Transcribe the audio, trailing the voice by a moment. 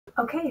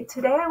Okay,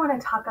 today I want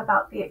to talk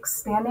about the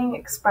expanding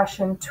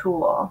expression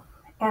tool.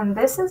 And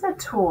this is a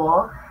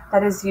tool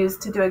that is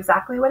used to do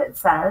exactly what it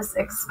says,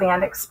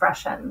 expand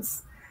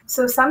expressions.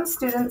 So some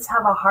students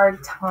have a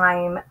hard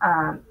time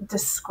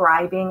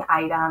describing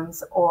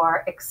items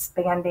or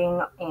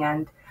expanding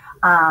and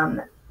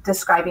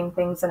describing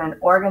things in an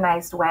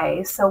organized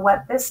way. So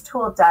what this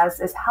tool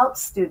does is help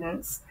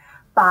students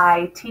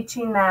by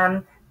teaching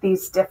them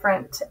these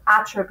different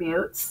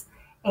attributes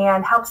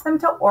and helps them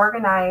to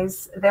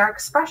organize their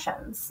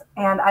expressions.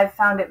 And I've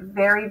found it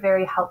very,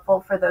 very helpful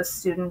for those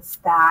students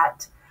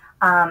that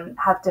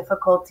have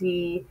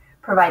difficulty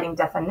providing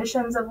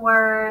definitions of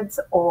words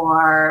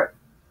or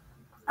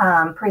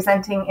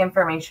presenting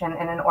information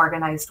in an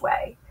organized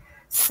way.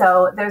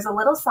 So there's a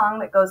little song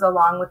that goes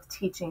along with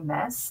teaching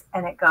this,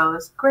 and it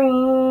goes,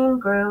 green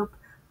group,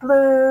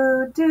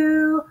 blue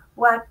do,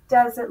 what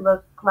does it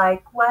look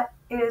like? What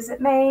is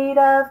it made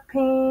of?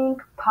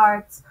 Pink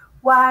parts,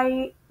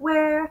 white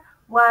where,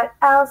 what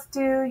else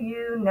do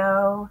you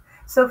know?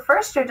 So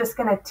first you're just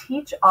going to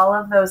teach all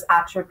of those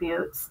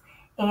attributes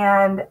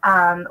and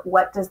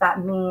what does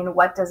that mean?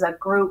 What does a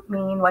group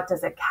mean? What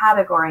does a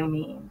category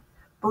mean?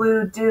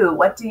 Blue do,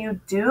 what do you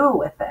do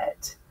with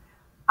it?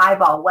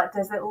 Eyeball, what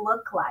does it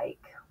look like?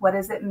 What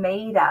is it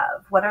made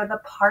of? What are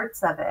the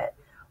parts of it?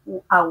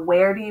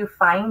 Where do you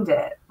find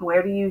it?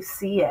 Where do you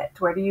see it?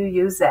 Where do you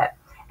use it?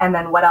 And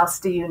then what else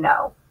do you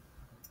know?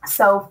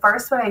 So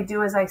first what I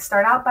do is I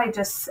start out by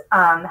just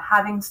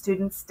having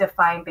students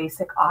define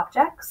basic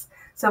objects.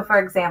 So for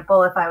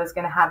example, if I was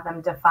going to have them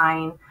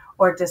define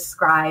or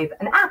describe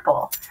an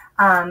apple,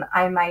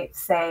 I might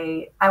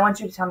say, I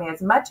want you to tell me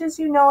as much as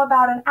you know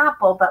about an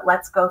apple, but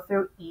let's go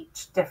through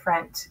each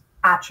different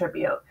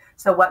attribute.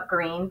 So what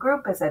green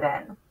group is it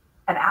in?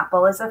 An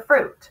apple is a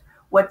fruit.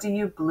 What do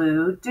you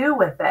blue do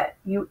with it?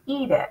 You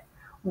eat it.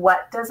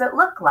 What does it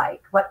look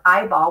like? What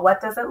eyeball,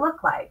 what does it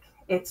look like?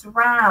 It's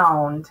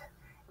round.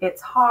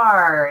 It's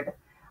hard.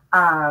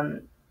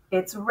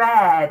 It's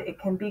red. It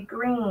can be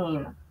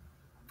green.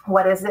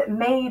 What is it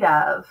made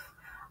of?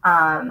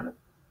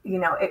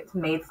 It's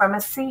made from a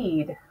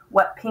seed.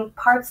 What pink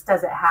parts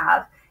does it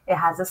have? It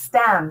has a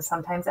stem.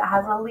 Sometimes it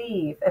has a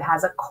leaf. It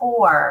has a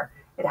core.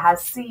 It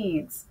has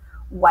seeds.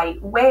 White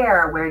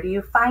where? Where do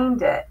you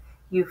find it?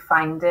 You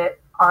find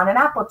it on an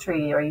apple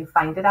tree or you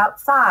find it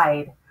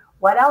outside.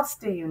 What else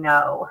do you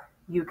know?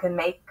 You can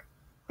make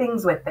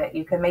things with it.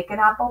 You can make an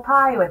apple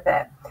pie with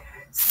it.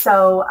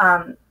 So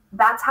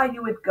that's how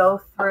you would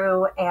go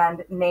through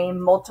and name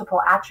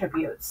multiple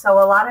attributes. So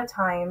a lot of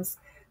times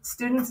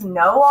students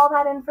know all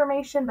that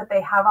information, but they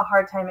have a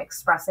hard time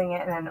expressing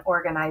it in an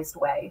organized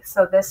way.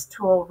 So this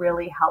tool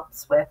really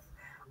helps with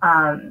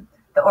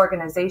the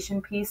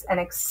organization piece and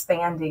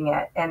expanding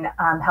it and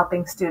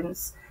helping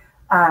students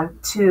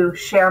to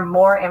share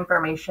more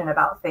information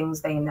about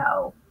things they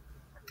know.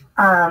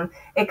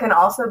 It can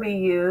also be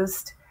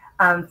used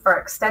for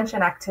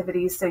extension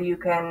activities, so you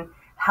can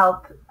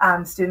help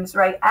students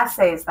write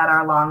essays that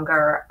are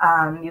longer.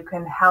 You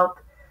can help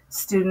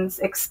students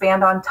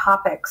expand on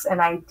topics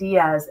and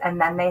ideas, and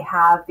then they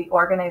have the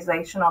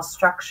organizational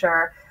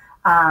structure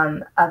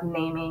of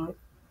naming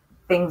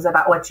things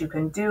about what you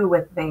can do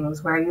with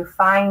things, where you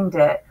find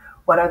it,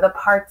 what are the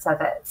parts of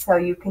it. So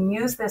you can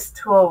use this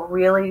tool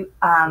really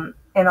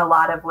in a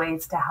lot of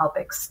ways to help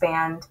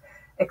expand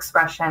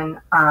expression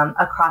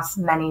across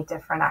many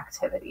different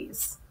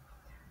activities.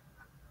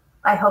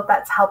 I hope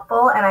that's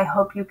helpful, and I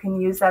hope you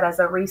can use that as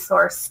a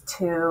resource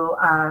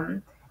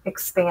to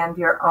expand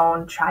your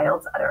own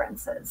child's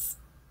utterances.